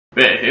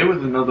Bear here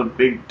with another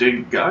big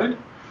dig guide.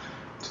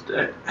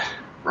 Today,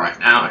 right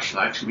now I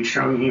shall actually be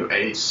showing you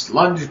a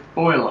sludge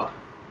boiler.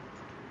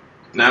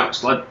 Now,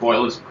 sludge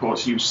boilers of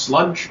course use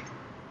sludge.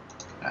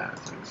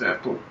 As an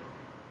example,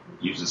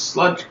 it uses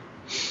sludge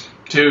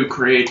to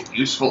create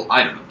useful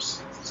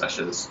items such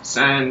as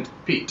sand,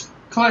 peat,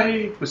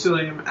 clay,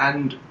 mycelium,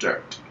 and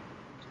dirt.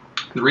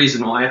 The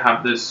reason why I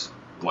have this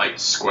white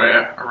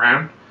square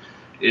around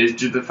is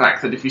due to the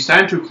fact that if you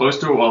stand too close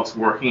to it while it's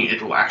working,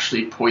 it will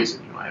actually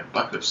poison you. I have a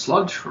bucket of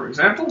sludge, for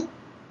example.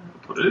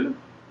 I'll put it in,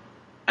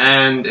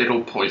 and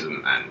it'll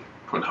poison and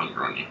put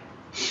hunger on you,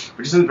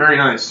 which isn't very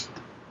nice.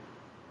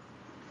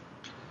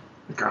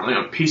 I'm currently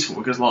on peaceful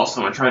because last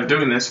time I tried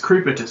doing this,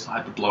 Creeper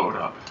decided to blow it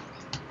up.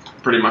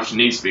 Pretty much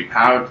needs to be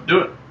powered to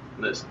do it.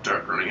 There's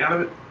dirt running out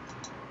of it.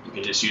 You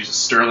can just use a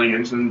Stirling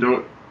engine and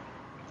do it.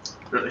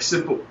 Really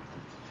simple.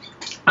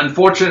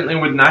 Unfortunately,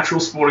 with natural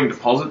spawning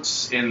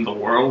deposits in the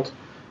world,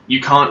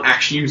 you can't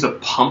actually use a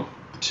pump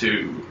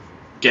to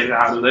get it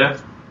out of there,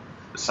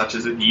 such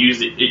as if you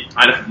use it.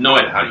 I have no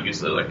idea how to use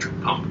the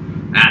electric pump,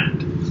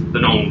 and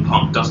the normal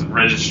pump doesn't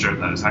register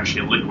that it's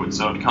actually a liquid,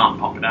 so it can't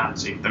pump it out.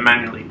 So you have to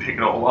manually pick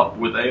it all up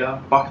with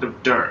a bucket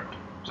of dirt.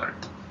 Sorry,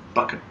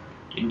 bucket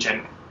in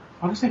general.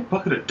 Why did I say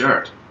bucket of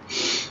dirt?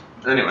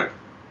 Anyway,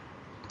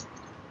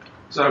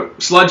 so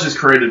sludge is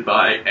created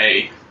by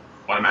a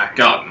automatic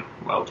garden.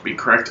 Well, to be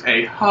correct,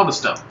 a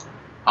harvester.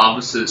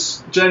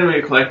 Harvesters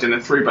generally collect in a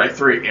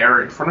 3x3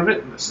 area in front of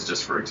it. This is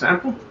just for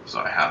example. So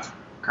I have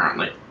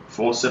currently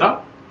 4 set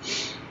up.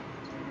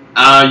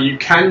 You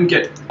can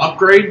get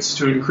upgrades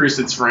to increase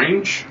its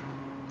range.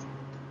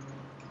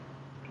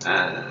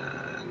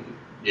 And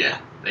yeah,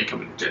 they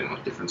come in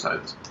generally different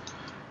sizes.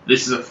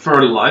 This is a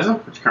fertilizer,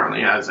 which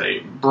currently has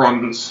a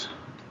bronze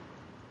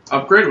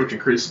upgrade, which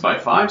increases by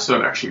 5, so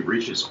it actually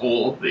reaches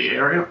all of the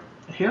area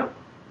here.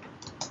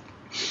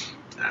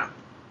 Now,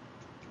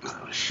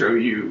 I'll show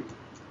you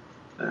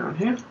down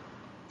here.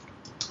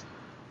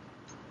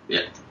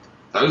 Yeah,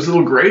 those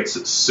little grates,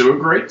 it's sewer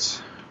grates,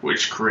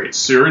 which create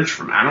sewage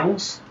from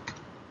animals.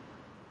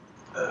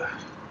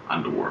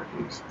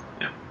 Underworkings.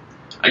 Yeah.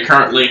 I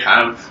currently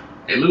have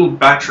a little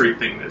battery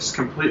thing that's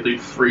completely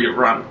free to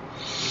run.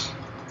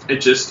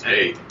 It's just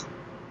a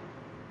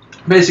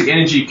basic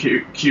energy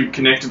cube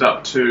connected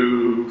up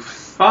to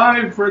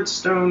 5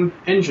 redstone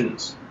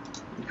engines.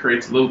 It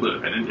creates a little bit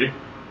of energy.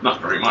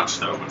 Not very much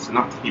though, but it's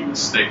enough to keep it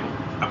stable.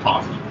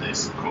 Apart from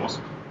this, of course.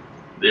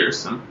 There's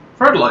some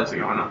fertilizer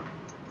going on.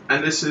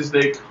 And this is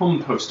the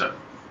composter.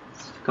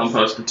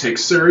 Composter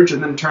takes sewage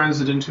and then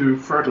turns it into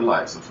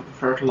fertilizer for the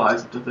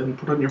fertilizer to then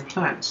put on your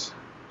plants.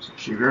 It's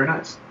actually very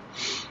nice.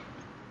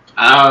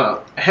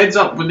 Heads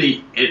up with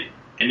the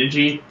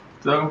energy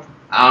though.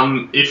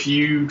 If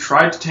you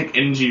try to take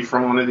energy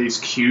from one of these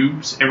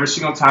cubes, every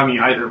single time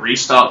you either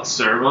restart the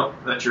server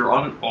that you're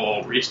on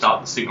or restart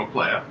the single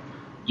player,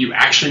 you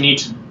actually need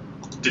to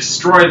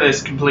destroy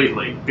this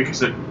completely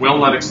because it will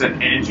not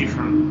accept energy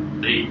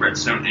from the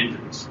redstone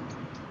engines.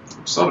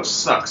 Which sort of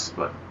sucks,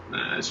 but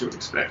as you would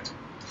expect.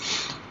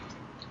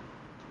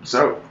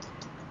 So,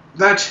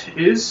 that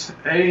is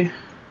a...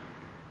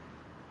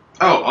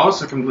 Oh, I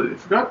also completely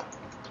forgot.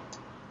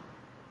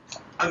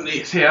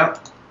 Underneath here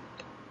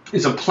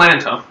is a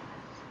planter.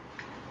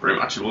 Pretty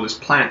much all this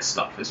plant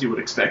stuff, as you would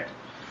expect,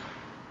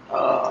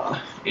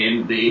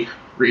 in the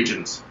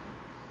regions.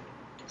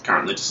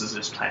 Currently this is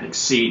just planting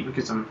seed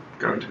because I'm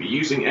going to be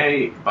using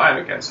a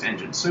biogas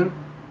engine soon.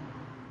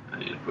 I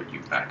need to put you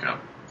back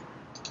up.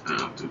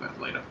 I'll do that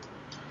later.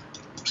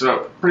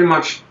 So pretty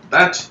much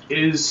that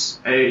is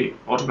a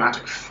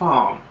automatic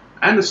farm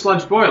and a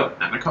sludge boiler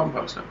and a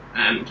composter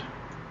and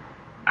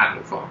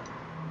animal farm.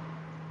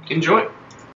 Enjoy!